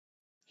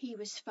He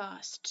was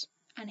fast,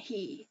 and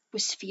he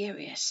was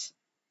furious.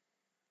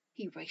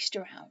 He raced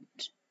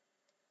around,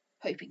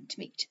 hoping to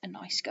meet a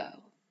nice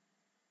girl.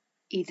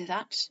 Either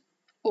that,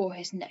 or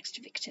his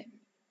next victim.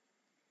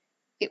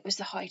 It was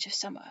the height of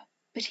summer,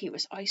 but he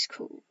was ice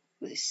cool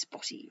with his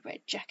spotty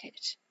red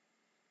jacket.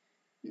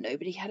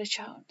 Nobody had a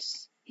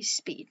chance. His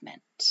speed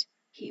meant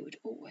he would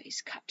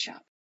always catch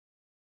up.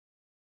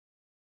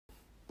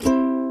 They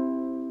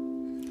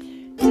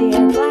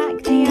are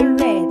black, they are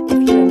red.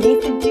 If you're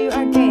naked, you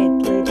are dead.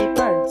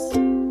 Ladybirds,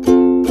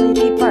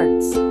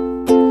 ladybirds.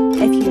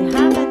 If you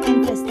have an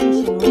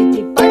infestation,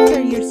 ladybirds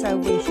are your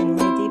salvation.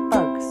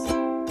 Ladybugs,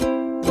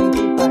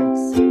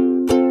 ladybirds,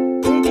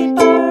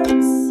 ladybirds,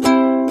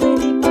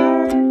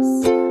 ladybirds,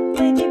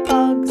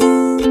 ladybugs,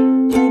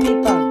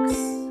 ladybugs.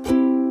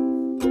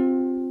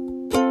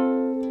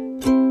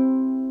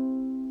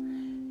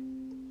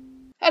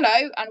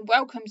 Hello and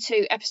welcome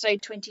to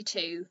episode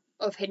 22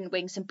 of Hidden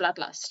Wings and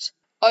Bloodlust.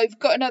 I've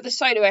got another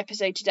solo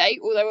episode today,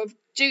 although I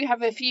do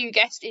have a few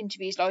guest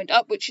interviews lined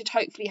up, which should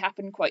hopefully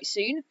happen quite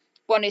soon.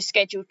 One is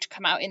scheduled to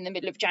come out in the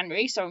middle of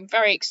January, so I'm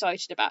very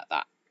excited about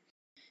that.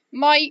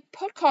 My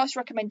podcast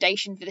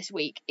recommendation for this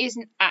week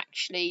isn't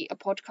actually a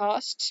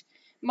podcast.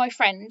 My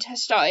friend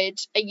has started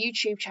a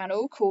YouTube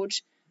channel called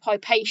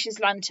Hypatia's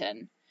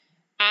Lantern,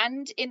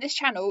 and in this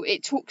channel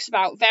it talks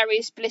about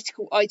various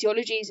political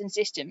ideologies and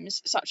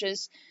systems such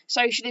as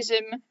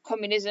socialism,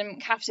 communism,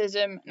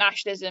 capitalism,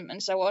 nationalism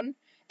and so on.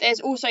 There's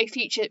also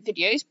future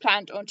videos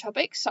planned on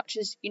topics such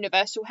as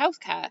universal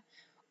healthcare.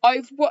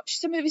 I've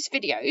watched some of his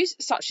videos,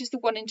 such as the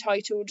one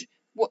entitled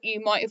What You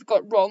Might Have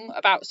Got Wrong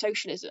About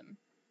Socialism.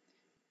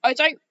 I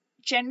don't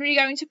generally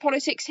go into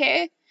politics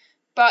here,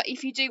 but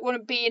if you do want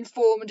to be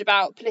informed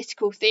about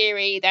political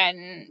theory,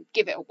 then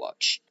give it a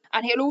watch.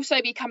 And he'll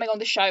also be coming on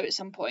the show at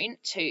some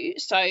point too,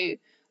 so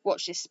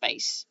watch this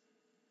space.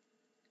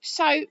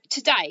 So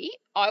today,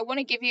 I want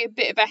to give you a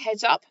bit of a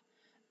heads up.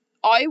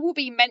 I will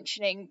be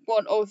mentioning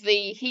one of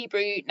the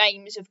Hebrew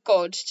names of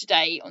God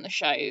today on the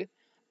show.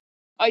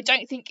 I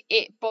don't think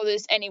it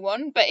bothers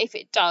anyone, but if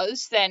it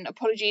does, then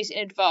apologies in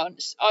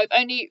advance. I've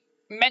only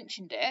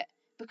mentioned it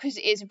because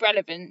it is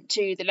relevant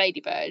to the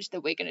ladybird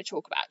that we're going to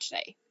talk about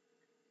today.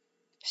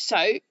 So,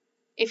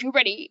 if you're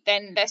ready,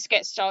 then let's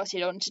get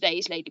started on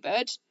today's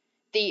ladybird,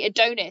 the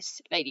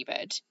Adonis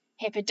ladybird,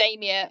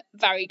 Hippodamia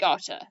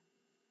variegata.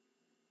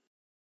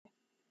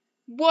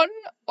 One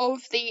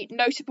of the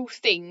notable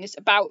things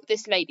about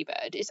this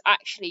ladybird is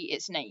actually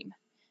its name,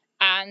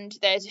 and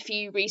there's a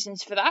few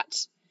reasons for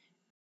that.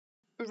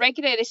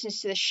 Regular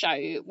listeners to the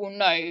show will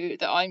know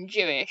that I'm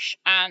Jewish,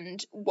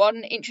 and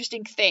one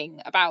interesting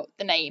thing about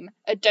the name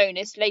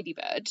Adonis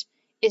ladybird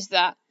is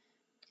that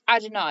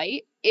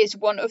Adonai is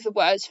one of the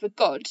words for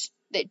God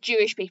that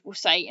Jewish people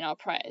say in our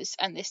prayers,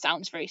 and this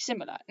sounds very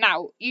similar.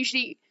 Now,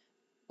 usually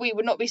we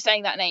would not be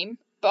saying that name,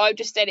 but I've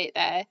just said it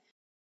there.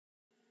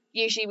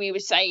 Usually we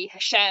would say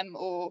Hashem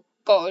or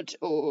God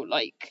or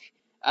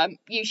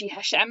usually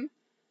Hashem.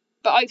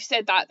 But I've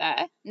said that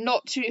there,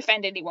 not to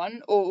offend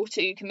anyone or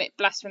to commit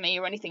blasphemy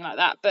or anything like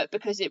that, but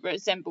because it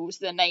resembles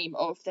the name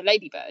of the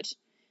ladybird.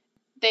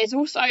 There's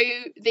also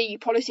the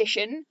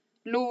politician,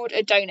 Lord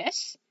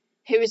Adonis,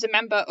 who is a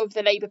member of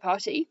the Labour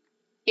Party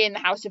in the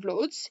House of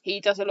Lords.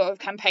 He does a lot of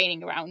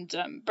campaigning around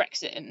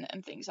Brexit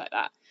and things like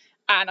that.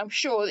 And I'm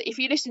sure that if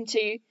you listen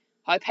to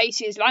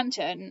Hypatia's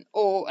Lantern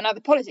or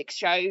another politics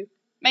show,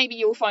 maybe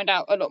you'll find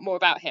out a lot more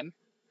about him.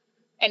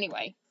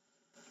 Anyway,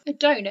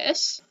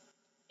 Adonis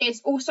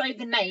is also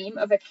the name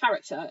of a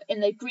character in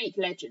the Greek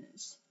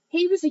legends.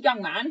 He was a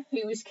young man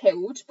who was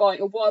killed by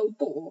a wild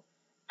boar,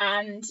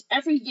 and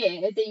every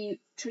year the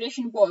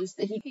tradition was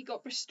that he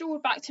got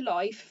restored back to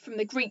life from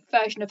the Greek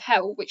version of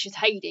hell, which is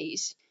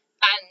Hades,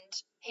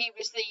 and he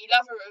was the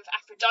lover of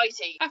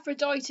Aphrodite.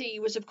 Aphrodite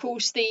was, of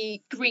course,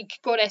 the Greek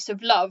goddess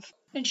of love,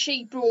 and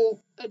she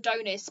brought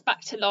Adonis back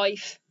to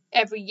life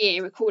every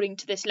year, according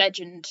to this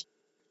legend.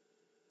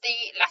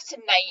 The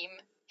Latin name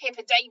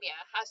Hippodamia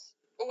has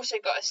also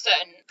got a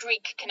certain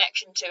Greek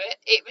connection to it.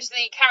 It was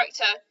the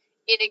character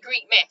in a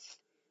Greek myth,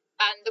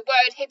 and the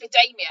word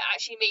Hippodamia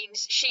actually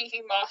means she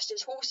who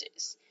masters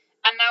horses.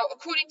 And now,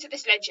 according to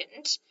this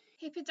legend,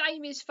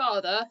 Hippodamia's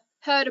father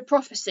heard a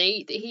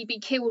prophecy that he'd be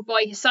killed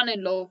by his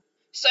son-in-law.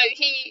 So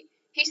he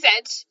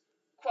said,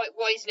 quite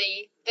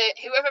wisely, that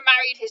whoever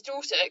married his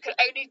daughter could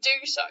only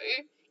do so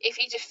if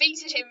he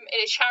defeated him in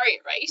a chariot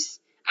race,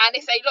 and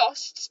if they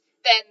lost,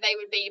 then they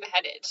would be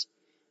beheaded.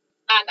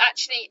 And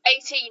actually,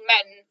 18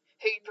 men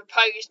who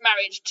proposed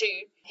marriage to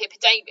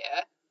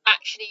Hippodamia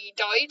actually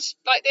died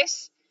like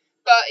this.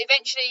 But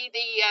eventually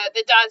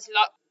the dad's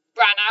luck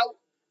ran out,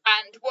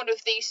 and one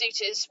of the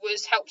suitors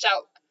was helped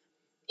out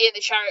in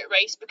the chariot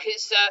race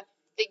because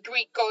the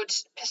Greek god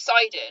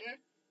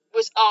Poseidon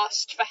was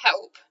asked for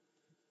help,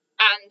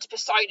 and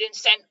Poseidon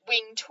sent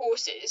winged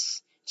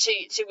horses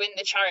to win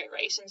the chariot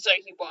race, and so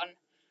he won.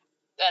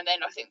 And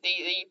then I think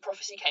the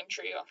prophecy came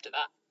true after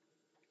that.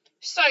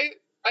 So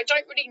I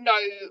don't really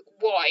know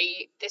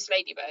why this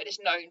ladybird is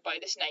known by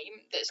this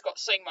name that's got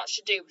so much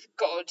to do with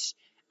God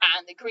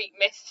and the Greek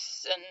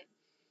myths and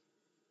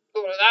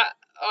all of that.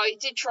 I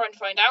did try and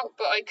find out,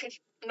 but I could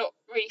not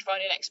really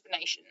find an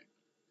explanation.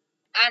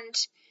 And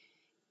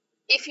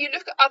if you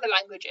look at other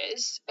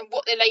languages and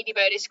what the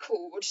ladybird is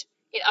called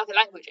in other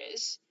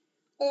languages,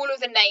 all of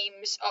the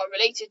names are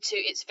related to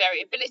its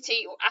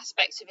variability or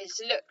aspects of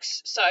its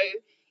looks. So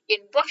in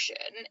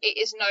Russian, it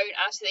is known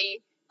as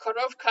the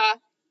Korovka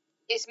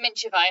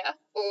Izmenchivaya,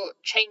 or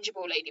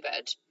changeable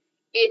ladybird.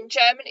 In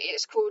German, it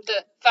is called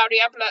the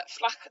Variable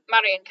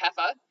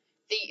Flachmarienkäfer,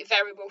 the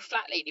variable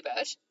flat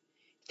ladybird.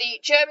 The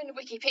German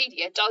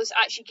Wikipedia does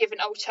actually give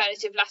an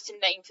alternative Latin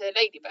name for the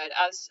ladybird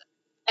as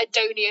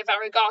Adonia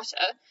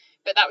variegata,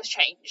 but that was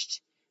changed.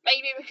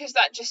 Maybe because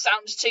that just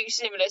sounds too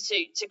similar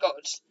to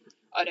God.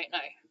 I don't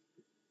know.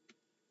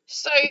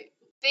 So,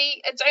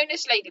 the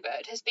Adonis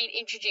ladybird has been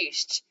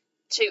introduced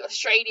to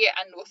Australia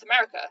and North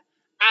America,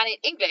 and in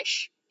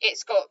English,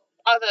 it's got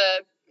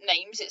other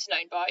names it's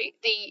known by: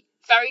 the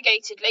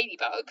variegated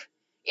ladybug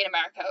in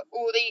America,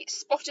 or the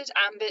spotted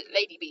amber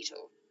lady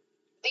beetle.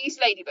 These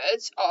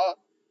ladybirds are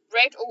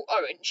red or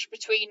orange,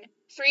 between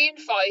 3 and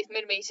 5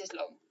 millimeters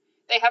long.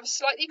 They have a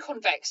slightly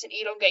convex and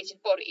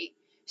elongated body,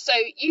 so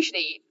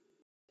usually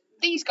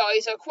these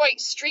guys are quite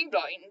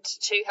streamlined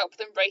to help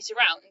them race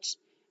around.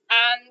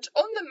 And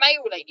on the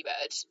male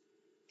ladybird,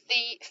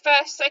 the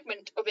first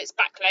segment of its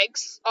back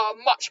legs are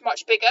much,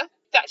 much bigger.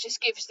 That just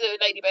gives the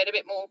ladybird a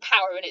bit more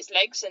power in its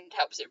legs and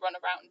helps it run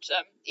around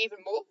even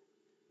more.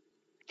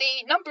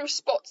 The number of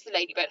spots the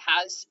ladybird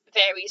has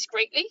varies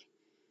greatly.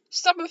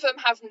 Some of them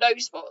have no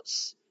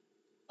spots,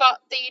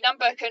 but the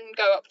number can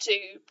go up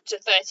to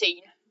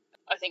 13.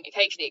 I think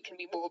occasionally it can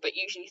be more, but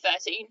usually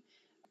 13.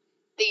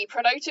 The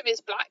pronotum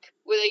is black,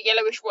 with a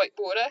yellowish-white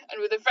border,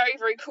 and with a very,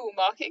 very cool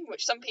marking,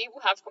 which some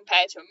people have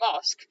compared to a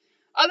mask.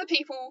 Other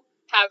people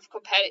have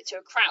compared it to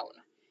a crown.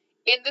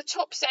 In the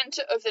top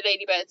centre of the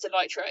ladybird's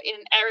elytra, in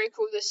an area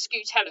called the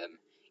scutellum,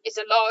 is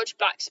a large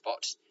black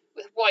spot,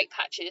 with white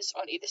patches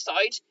on either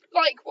side,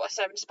 like what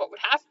a 7-spot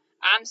would have,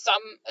 and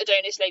some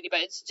Adonis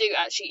ladybirds do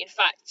actually, in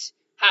fact,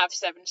 have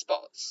 7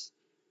 spots.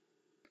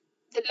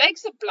 The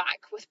legs are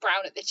black with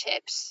brown at the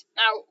tips.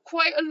 Now,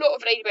 quite a lot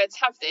of ladybirds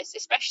have this,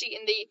 especially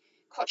in the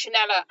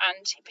Coccinella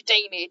and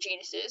Hippodamia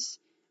genuses,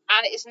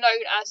 and it is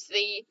known as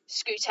the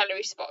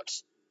scutellary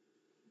spot.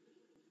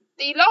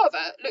 The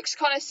larva looks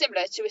kind of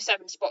similar to a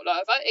 7-spot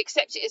larva,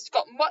 except it has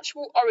got much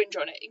more orange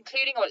on it,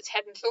 including on its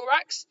head and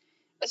thorax,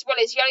 as well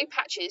as yellow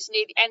patches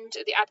near the end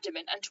of the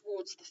abdomen and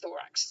towards the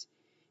thorax.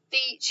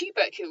 The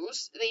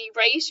tubercles, the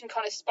raised and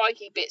kind of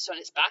spiky bits on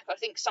its back, I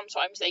think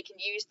sometimes they can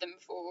use them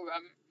for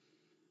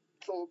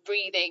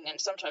breathing, and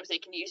sometimes they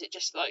can use it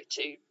just like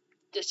to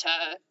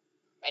deter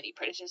any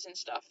predators and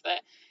stuff.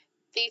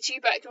 The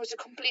tubercles are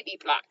completely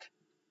black.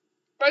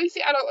 Both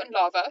the adult and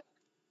larva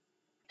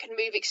can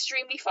move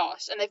extremely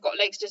fast, and they've got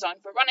legs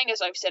designed for running,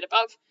 as I've said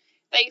above.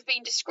 They've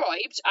been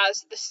described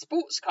as the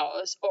sports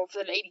cars of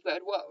the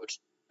ladybird world.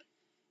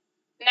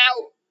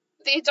 Now,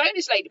 the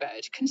Adonis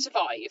ladybird can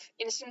survive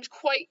in some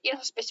quite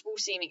inhospitable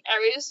seeming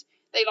areas.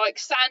 They like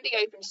sandy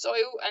open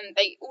soil, and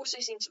they also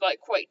seem to like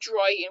quite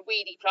dry and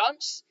weedy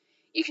plants.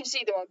 You can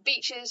see them on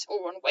beaches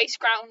or on waste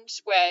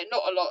grounds where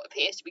not a lot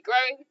appears to be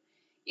growing.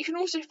 You can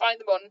also find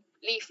them on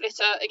leaf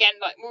litter, again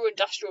like more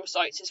industrial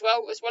sites as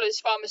well as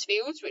farmers'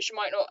 fields, which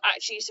might not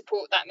actually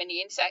support that many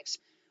insects,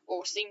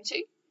 or seem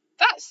to.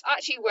 That's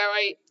actually where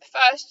I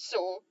first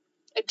saw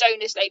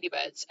Adonis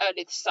ladybirds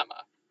earlier this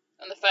summer,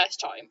 and the first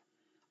time,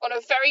 on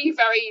a very,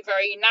 very,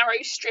 very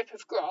narrow strip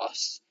of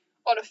grass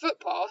on a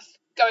footpath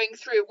going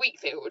through a wheat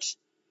field.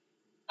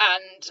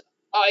 And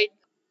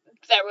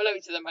there were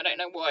loads of them. I don't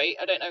know why.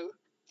 I don't know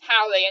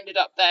how they ended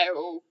up there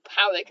or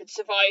how they could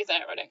survive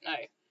there. I don't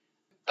know.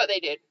 But they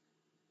did.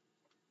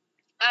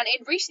 And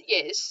in recent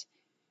years,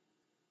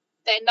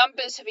 their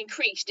numbers have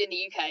increased in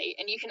the UK,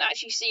 and you can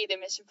actually see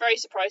them in some very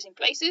surprising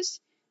places.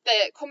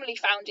 They're commonly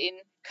found in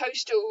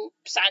coastal,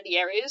 sandy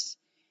areas,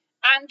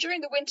 and during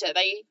the winter,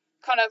 they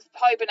kind of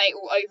hibernate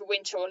or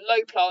overwinter on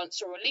low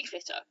plants or on leaf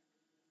litter.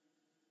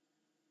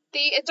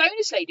 The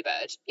Adonis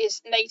ladybird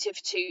is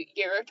native to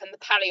Europe and the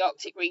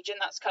Palearctic region.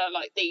 That's kind of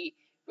like the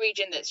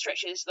region that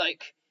stretches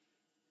like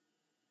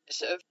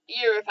sort of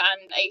Europe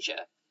and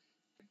Asia.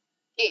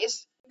 It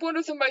is one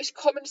of the most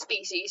common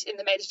species in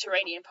the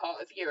Mediterranean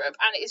part of Europe,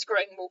 and it is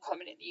growing more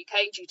common in the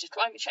UK due to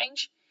climate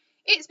change.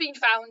 It's been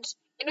found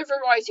in a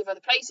variety of other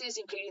places,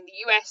 including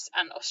the US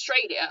and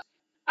Australia,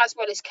 as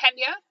well as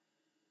Kenya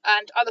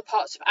and other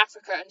parts of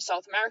Africa and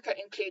South America,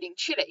 including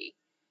Chile.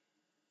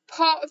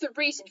 Part of the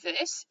reason for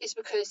this is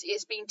because it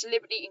has been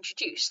deliberately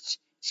introduced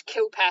to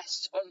kill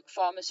pests on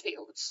farmers'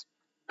 fields.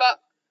 But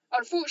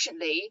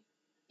unfortunately,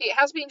 it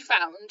has been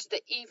found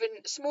that even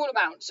small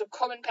amounts of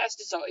common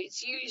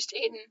pesticides used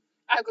in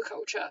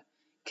agriculture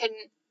can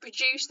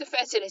reduce the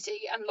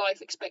fertility and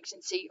life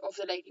expectancy of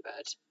the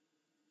ladybird.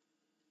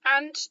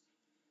 And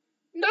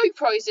no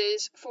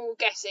prizes for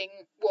guessing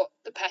what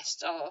the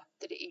pests are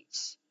that it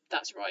eats.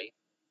 That's right,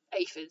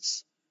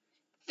 aphids.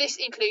 This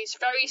includes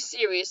very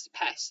serious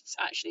pests,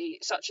 actually,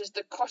 such as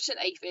the cotton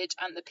aphid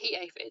and the pea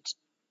aphid.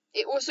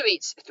 It also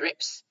eats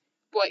thrips,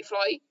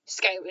 whitefly,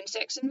 scale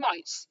insects and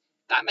mites.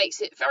 that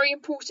makes it very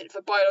important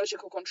for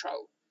biological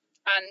control.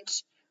 And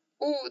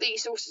all the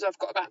sources I've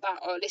got about that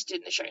are listed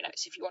in the show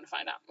notes if you want to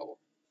find out more.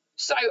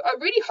 So I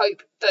really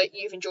hope that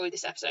you've enjoyed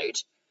this episode.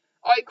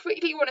 I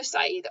quickly want to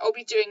say that I'll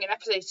be doing an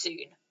episode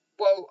soon.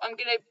 Well, I'm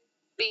going to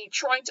be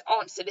trying to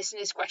answer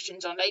listeners'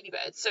 questions on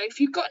ladybirds. So if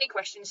you've got any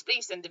questions,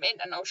 please send them in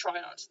and I'll try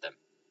and answer them.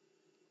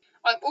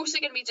 I'm also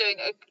going to be doing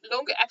a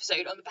longer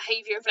episode on the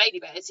behaviour of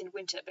ladybirds in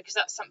winter, because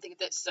that's something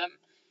that's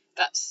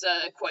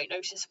quite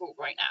noticeable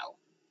right now.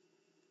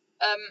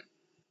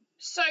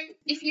 So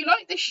if you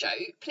like this show,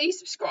 please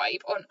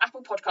subscribe on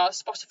Apple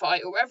Podcasts,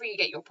 Spotify, or wherever you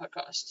get your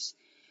podcasts.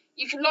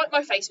 You can like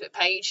my Facebook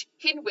page,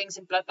 Hidden Wings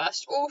and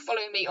Bloodlust, or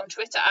follow me on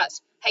Twitter at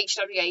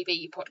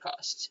HWAB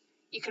Podcast.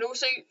 You can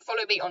also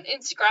follow me on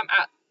Instagram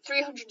at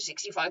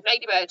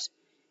 365Ladybird.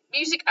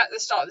 Music at the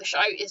start of the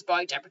show is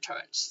by Deborah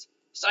Torrance.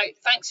 So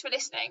thanks for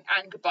listening,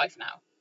 and goodbye for now.